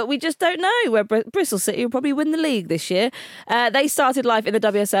 But we just don't know where Bristol City will probably win the league this year. They started life in the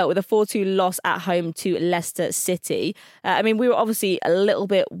WSL with a 4-2 loss at home to Leicester City. We were obviously a little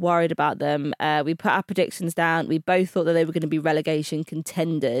bit worried about them. We put our predictions down. We both thought that they were going to be relegation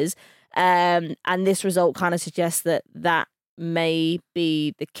contenders. And this result kind of suggests that may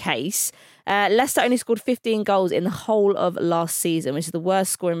be the case. Leicester only scored 15 goals in the whole of last season, which is the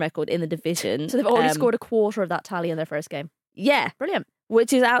worst scoring record in the division. So they've already scored a quarter of that tally in their first game. Yeah. Brilliant.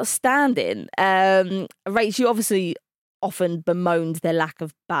 Which is outstanding. Rach, you obviously often bemoaned their lack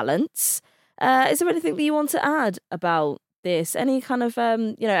of balance. Is there anything that you want to add about this? Any kind of,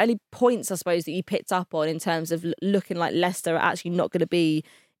 any points, I suppose, that you picked up on in terms of looking like Leicester are actually not going to be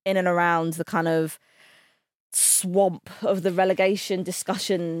in and around the kind of swamp of the relegation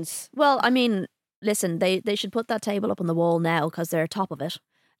discussions? Well, I mean, listen, they should put that table up on the wall now because they're top of it.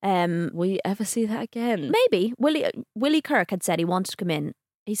 Will you ever see that again? Maybe. Willie Kirk had said he wanted to come in.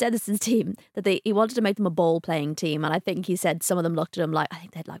 He said this to the team, that he wanted to make them a ball-playing team, and I think he said some of them looked at him like, I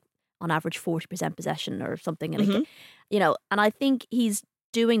think they had like on average 40% possession or something, and and I think he's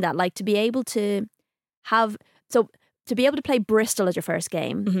doing that, like to be able to play Bristol as your first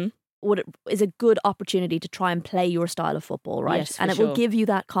game. Is a good opportunity to try and play your style of football, right? Yes, and it will give you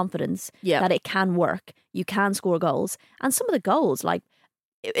that confidence that it can work. You can score goals. And some of the goals, like,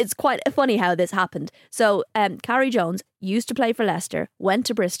 it's quite funny how this happened. So Carrie Jones used to play for Leicester, went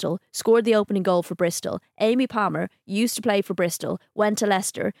to Bristol, scored the opening goal for Bristol. Amy Palmer used to play for Bristol, went to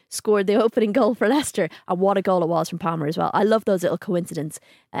Leicester, scored the opening goal for Leicester. And what a goal it was from Palmer as well. I love those little coincidences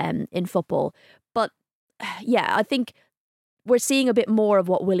in football. But yeah, I think we're seeing a bit more of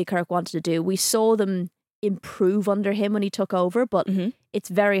what Willie Kirk wanted to do. We saw them improve under him when he took over, but it's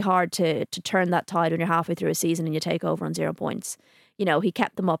very hard to turn that tide when you're halfway through a season and you take over on 0 points. He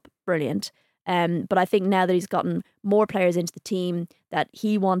kept them up brilliant. But I think now that he's gotten more players into the team that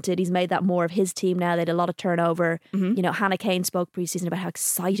he wanted, he's made that more of his team now. They had a lot of turnover. Hannah Kane spoke pre-season about how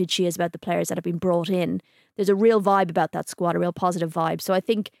excited she is about the players that have been brought in. There's a real vibe about that squad, a real positive vibe. So I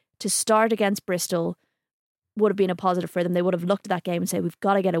think to start against Bristol would have been a positive for them. They would have looked at that game and said, we've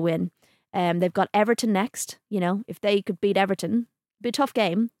got to get a win. They've got Everton next. If they could beat Everton, it'd be a tough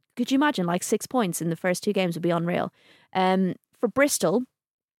game. Could you imagine, like 6 points in the first 2 games would be unreal. For Bristol,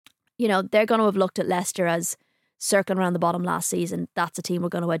 they're going to have looked at Leicester as circling around the bottom last season. That's a team we're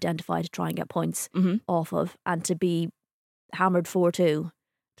going to identify to try and get points off of. And to be hammered 4-2, to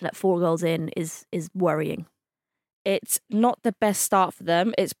let 4 goals in is worrying. It's not the best start for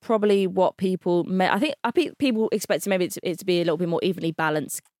them. It's probably what people I think people expected maybe it to be a little bit more evenly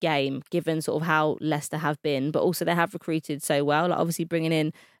balanced game, given sort of how Leicester have been, but also they have recruited so well. Like obviously bringing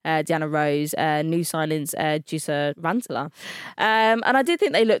in Diana Rose, new signings, Jusa Rantala. And I did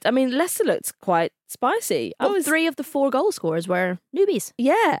think Leicester looked quite spicy. 3 of the 4 goal scorers were newbies.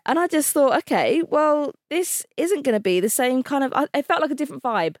 Yeah, and I just thought, okay, well, this isn't going to be the same kind of... It felt like a different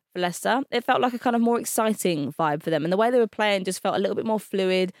vibe for Leicester. It felt like a kind of more exciting vibe for them. And the way they were playing just felt a little bit more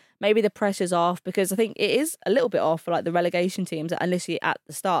fluid. Maybe the pressure's off, because I think it is a little bit off for like the relegation teams initially at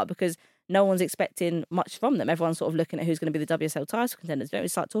the start, because no one's expecting much from them. Everyone's sort of looking at who's going to be the WSL title contenders. They don't really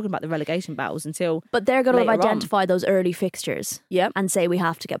start talking about the relegation battles until... But they're going to have identified those early fixtures and say we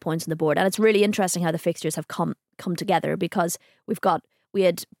have to get points on the board. And it's really interesting how the fixtures have come together, because we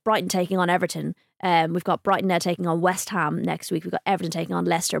had Brighton taking on Everton We've got Brighton now taking on West Ham next week. We've got Everton taking on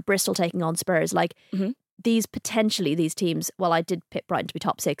Leicester, Bristol taking on Spurs. Like these teams, well, I did pick Brighton to be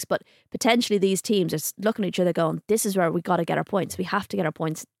top 6, but potentially these teams are looking at each other going, this is where we got to get our points. We have to get our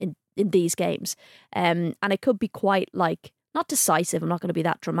points in these games. And it could be quite like, not decisive, I'm not going to be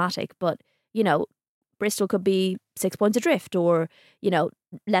that dramatic, but, you know, Bristol could be 6 points adrift, or, you know,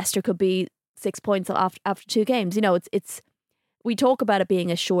 Leicester could be 6 points after 2 games. You know, it's we talk about it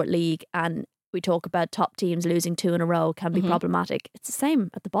being a short league, and we talk about top teams losing 2 in a row can be problematic. It's the same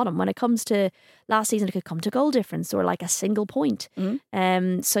at the bottom. When it comes to last season, it could come to goal difference or like a single point.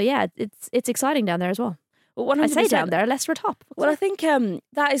 So yeah, it's exciting down there as well. Well, 100%. I say down there, Leicester are top. Well, I think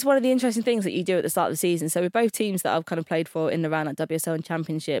that is one of the interesting things that you do at the start of the season. So with both teams that I've kind of played for in the round at WSL and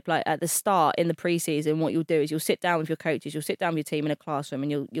Championship, like at the start in the pre-season, what you'll do is you'll sit down with your coaches, you'll sit down with your team in a classroom,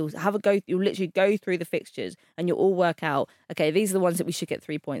 and you'll literally go through the fixtures, and you'll all work out, okay, these are the ones that we should get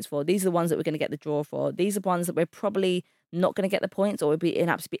 3 points for. These are the ones that we're going to get the draw for. These are the ones that we're probably not going to get the points, or it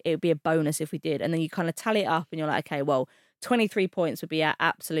would be a bonus if we did. And then you kind of tally it up, and you're like, okay, well, 23 points would be our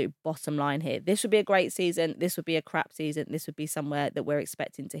absolute bottom line here. This would be a great season. This would be a crap season. This would be somewhere that we're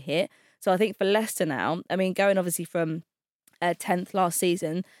expecting to hit. So I think for Leicester now, I mean, going obviously from 10th last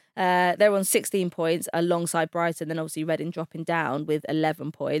season, they're on 16 points alongside Brighton, then obviously Reading dropping down with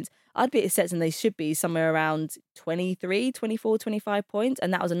 11 points. I'd be expecting they should be somewhere around 23, 24, 25 points.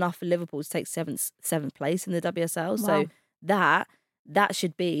 And that was enough for Liverpool to take seventh place in the WSL. Wow. So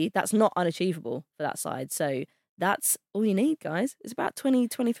that's not unachievable for that side. So that's all you need, guys. It's about 20,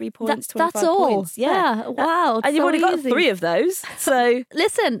 23 points, 25 that's all. points. Yeah. Wow. And you've already got 3 of those. So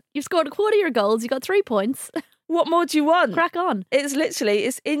listen, you've scored a quarter of your goals. You got 3 points. what more do you want? Crack on.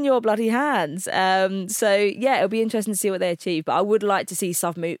 It's in your bloody hands. So yeah, it'll be interesting to see what they achieve. But I would like to see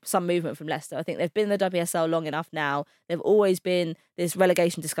some movement from Leicester. I think they've been in the WSL long enough now. They've always been this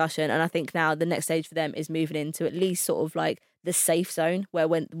relegation discussion, and I think now the next stage for them is moving into at least sort of like the safe zone where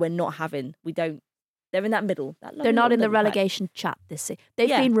we're not having, they're in that middle. They're not in the relegation chat this season. They've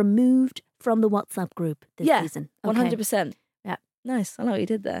been removed from the WhatsApp group this season. Okay. 100%. Yeah. Nice. I know what you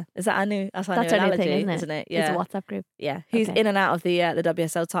did there. Is that our new analogy, our new thing, isn't it? Yeah. It's a WhatsApp group. Yeah. Who's in and out of the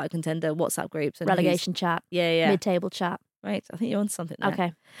WSL title contender WhatsApp groups. And relegation chat. Yeah. Mid-table chat. Right. I think you're on something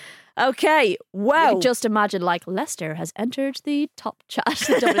there. Okay. Well. You can just imagine like Leicester has entered the top chat.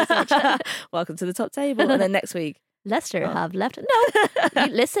 The WSL chat. Welcome to the top table. And then next week. Leicester have left. No.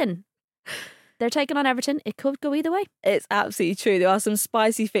 Listen. They're taking on Everton. It could go either way. It's absolutely true. There are some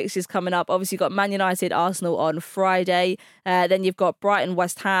spicy fixtures coming up. Obviously, you've got Man United, Arsenal on Friday. Then you've got Brighton,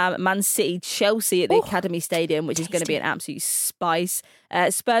 West Ham, Man City, Chelsea at the Academy Stadium, which is going to be an absolute spice.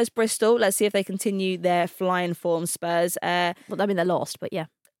 Spurs, Bristol. Let's see if they continue their flying form, Spurs. Well, I mean, they lost, but yeah.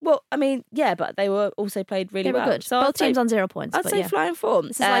 Well, I mean, yeah, but they were also played really well. They were good. So both teams on 0 points. I'd say flying form.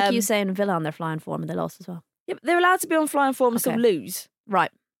 This is like you saying Villa on their flying form and they lost as well. Yeah, but they're allowed to be on flying form and still lose. Right.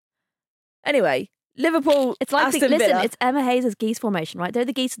 Anyway, Liverpool, it's like Aston Villa. It's Emma Hayes' geese formation, right? They're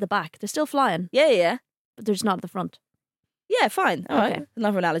the geese at the back. They're still flying. Yeah. But they're just not at the front. Yeah, fine. All right.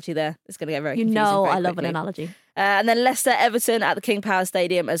 Another analogy there. It's going to get very confusing. I love an analogy. And then Leicester, Everton at the King Power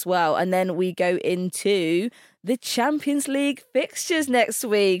Stadium as well. And then we go into the Champions League fixtures next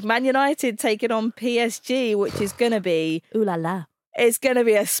week. Man United taking on PSG, which is going to be... Ooh la la. It's going to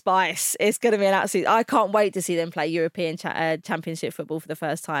be a spice. It's going to be an absolute... I can't wait to see them play European Championship football for the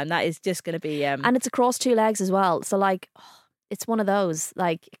first time. That is just going to be... And it's across 2 legs as well. So, like, it's one of those.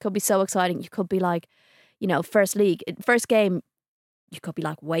 Like, it could be so exciting. You could be like, you know, first game, you could be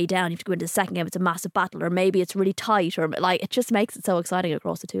like way down. You have to go into the second game. It's a massive battle, or maybe it's really tight, or like it just makes it so exciting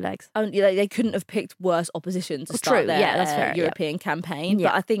across the 2 legs. And they couldn't have picked worse opposition to start their that's fair, European campaign. Yeah.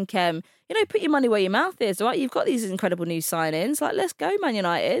 But I think put your money where your mouth is, right? You've got these incredible new signings. Like, let's go, Man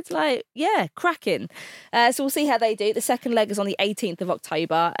United. Like, yeah, cracking. So we'll see how they do. The second leg is on the 18th of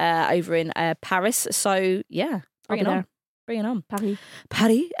October over in Paris. So yeah, bring it on. Bring it on. Paris.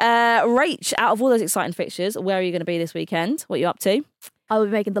 Rach, out of all those exciting fixtures, where are you going to be this weekend? What are you up to? I will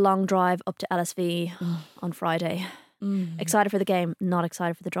be making the long drive up to LSV on Friday. Excited for the game, not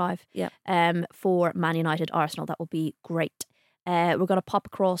excited for the drive. Yeah. For Man United, Arsenal, that will be great. We're going to pop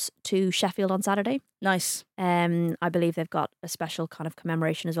across to Sheffield on Saturday. Nice. I believe they've got a special kind of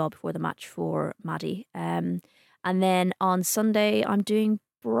commemoration as well before the match for Maddie. And then on Sunday, I'm doing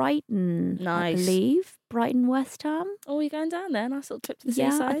Brighton, nice. I believe. Brighton, West Ham. Oh, you're going down there? Nice little trip to the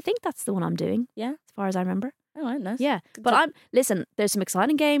seaside. Yeah, I think that's the one I'm doing. Yeah. As far as I remember. Oh, right, nice. Yeah. But listen, there's some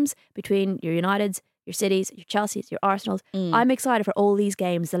exciting games between your Uniteds, your Cities, your Chelseas, your Arsenals. I'm excited for all these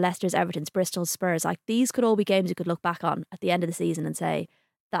games, the Leicesters, Evertons, Bristols, Spurs. Like, these could all be games you could look back on at the end of the season and say,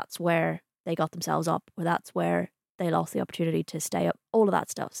 that's where they got themselves up, or that's where they lost the opportunity to stay up, all of that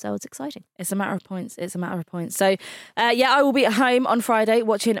stuff. So it's exciting. It's a matter of points. So, I will be at home on Friday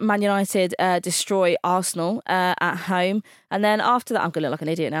watching Man United destroy Arsenal at home. And then after that, I'm going to look like an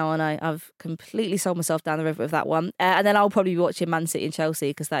idiot now, and I've completely sold myself down the river with that one. And then I'll probably be watching Man City and Chelsea,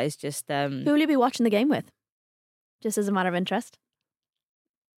 because that is just... Who will you be watching the game with? Just as a matter of interest.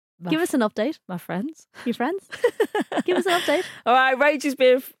 Give us an update. My friends. Your friends? Give us an update. All right, Rach has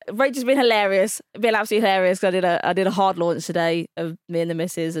been hilarious. Been absolutely hilarious, because I did a hard launch today of me and the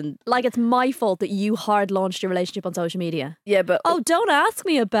missus, and like it's my fault that you hard launched your relationship on social media. Yeah, but don't ask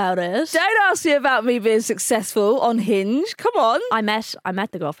me about it. Don't ask me about me being successful on Hinge. Come on. I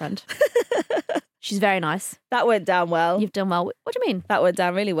met the girlfriend. She's very nice. That went down well. You've done well. What do you mean? That went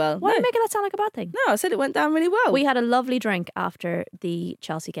down really well. Why are you making that sound like a bad thing? No, I said it went down really well. We had a lovely drink after the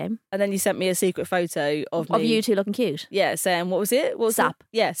Chelsea game. And then you sent me a secret photo of me. Of you two looking cute. Yeah, saying, what was it? What was Sap.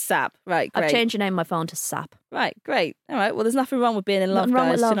 It? Yeah, Sap. Right, great. I've changed your name on my phone to Sap. Right, great. All right, well, there's nothing wrong with being in love, Nothing wrong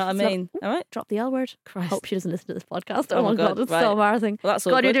guys. with love. Do you know what I mean? All right. Drop the L word. Christ. Hope she doesn't listen to this podcast. Oh my God, it's right. so embarrassing. Well, that's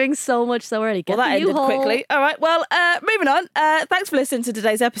all God, good. you're doing so much so early. Get well, that the ended U-Haul. quickly. All right, well, moving on. Thanks for listening to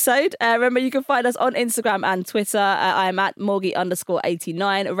today's episode. Remember, you can find us on Instagram and Twitter. I am at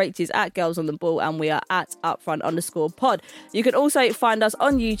Morgie_89. Rach is at Girls on the Ball, and we are at Upfront_pod. You can also find us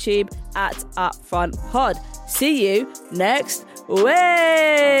on YouTube at Upfront Pod. See you next week.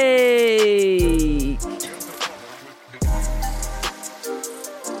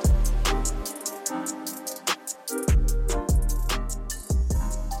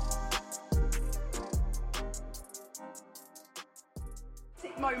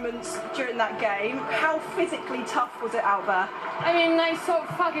 Moments during that game. How physically tough was it out there? I mean, I'm so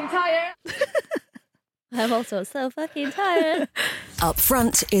fucking tired. I'm also so fucking tired.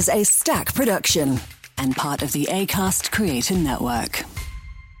 Upfront is a Stack production and part of the Acast Creator Network.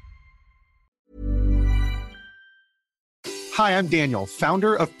 Hi, I'm Daniel,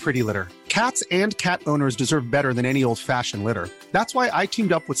 founder of Pretty Litter. Cats and cat owners deserve better than any old-fashioned litter. That's why I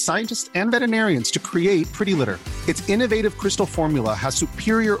teamed up with scientists and veterinarians to create Pretty Litter. Its innovative crystal formula has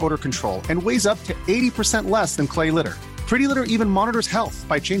superior odor control and weighs up to 80% less than clay litter. Pretty Litter even monitors health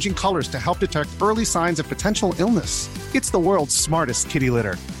by changing colors to help detect early signs of potential illness. It's the world's smartest kitty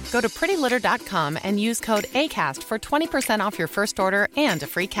litter. Go to prettylitter.com and use code ACAST for 20% off your first order and a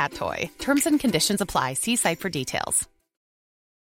free cat toy. Terms and conditions apply. See site for details.